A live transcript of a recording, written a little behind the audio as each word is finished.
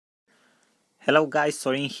Hello guys,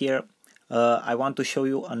 Sorin here. I want to show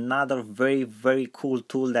you another very cool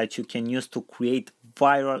tool that you can use to create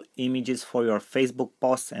viral images for your Facebook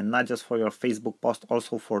posts, and not just for your Facebook post,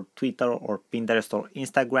 also for Twitter or Pinterest or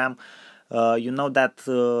Instagram. You know that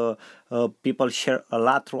people share a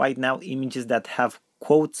lot right now images that have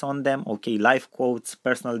quotes on them, okay, life quotes,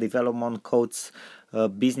 personal development quotes,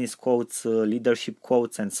 business quotes, leadership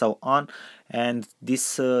quotes, and so on. And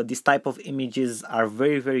this type of images are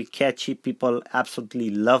very catchy. People absolutely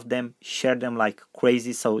love them, share them like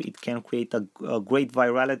crazy, so it can create a great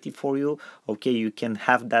virality for you. Okay, you can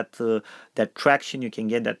have that traction, you can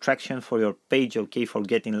get that traction for your page, okay, for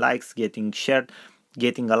getting likes, getting shared,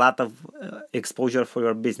 getting a lot of exposure for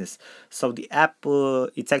your business. So the app,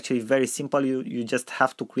 it's actually very simple. You just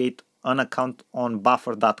have to create an account on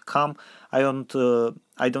buffer.com. I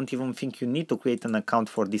don't even think you need to create an account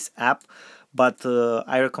for this app, but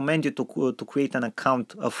I recommend you to create an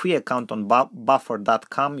account, a free account on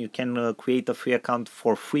buffer.com. You can create a free account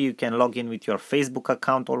for free. You can log in with your Facebook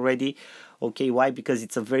account already. Okay, why? Because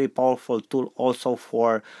it's a very powerful tool also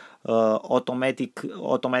for automatic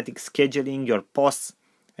scheduling your posts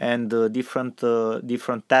and different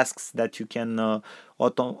tasks that you can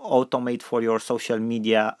automate for your social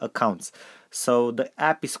media accounts. So the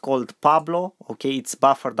app is called Pablo. Okay, it's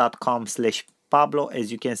buffer.com/Pablo,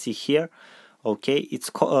 as you can see here. Okay,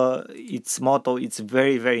 its motto, it's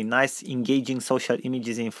very nice: engaging social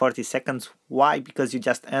images in 30 seconds. Why? Because you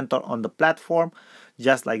just enter on the platform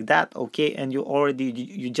just like that, okay, and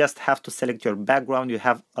you just have to select your background. You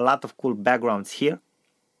have a lot of cool backgrounds here.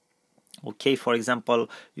 Okay, for example,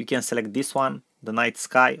 you can select this one, the night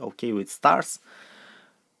sky, okay, with stars.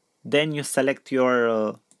 Then you select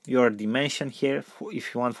your dimension here,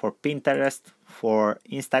 if you want for Pinterest, for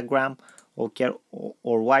Instagram, okay,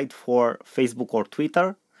 or white for Facebook or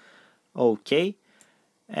Twitter. Okay,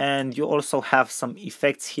 and you also have some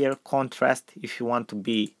effects here, contrast, if you want to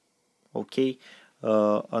be, okay,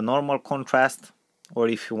 a normal contrast, or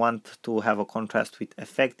if you want to have a contrast with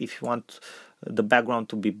effect, if you want the background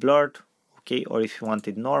to be blurred, okay, or if you want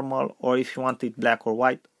it normal, or if you want it black or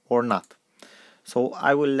white or not. So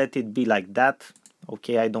I will let it be like that.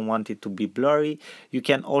 Okay, I don't want it to be blurry. You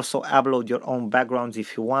can also upload your own backgrounds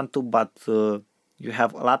if you want to, but you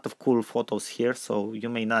have a lot of cool photos here, so you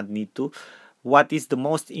may not need to. What is the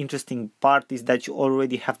most interesting part is that you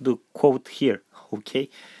already have the quote here. Okay,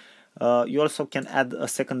 you also can add a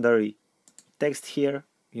secondary text here,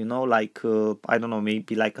 you know, like I don't know,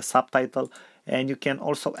 maybe like a subtitle. And you can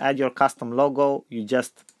also add your custom logo. You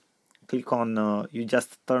just click on you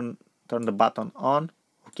just turn the button on,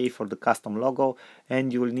 okay, for the custom logo,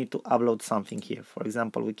 and you will need to upload something here. For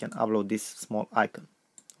example, we can upload this small icon,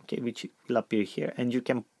 okay, which will appear here, and you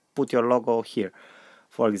can put your logo here.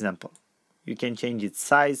 For example, you can change its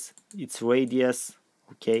size, its radius,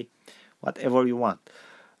 okay, whatever you want.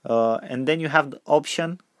 And then you have the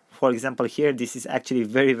option. For example, here, this is actually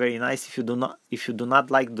very nice. If you do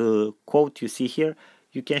not like the quote you see here,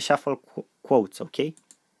 you can shuffle quotes, okay.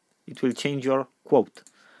 It will change your quote,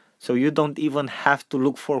 so you don't even have to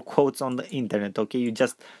look for quotes on the internet, okay. You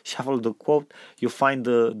just shuffle the quote, you find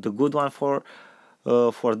the good one for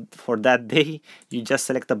that day. You just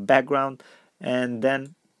select a background, and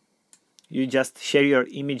then you just share your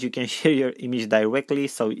image. You can share your image directly,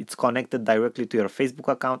 so it's connected directly to your Facebook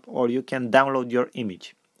account, or you can download your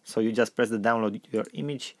image. So you just press the download your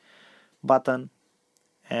image button,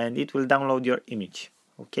 and it will download your image.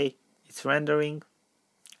 Okay, it's rendering,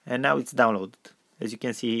 and now it's downloaded. As you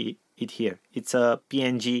can see it here, it's a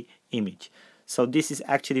PNG image. So this is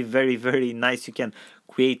actually very nice. You can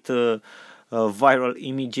create viral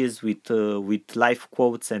images with live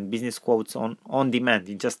quotes and business quotes on demand,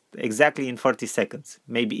 in just exactly in 30 seconds,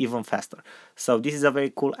 maybe even faster. So this is a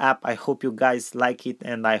very cool app. I hope you guys like it,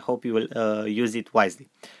 and I hope you will use it wisely.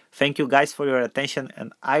 Thank you guys for your attention,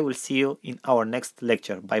 and I will see you in our next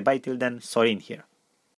lecture. Bye bye till then. Sorin here.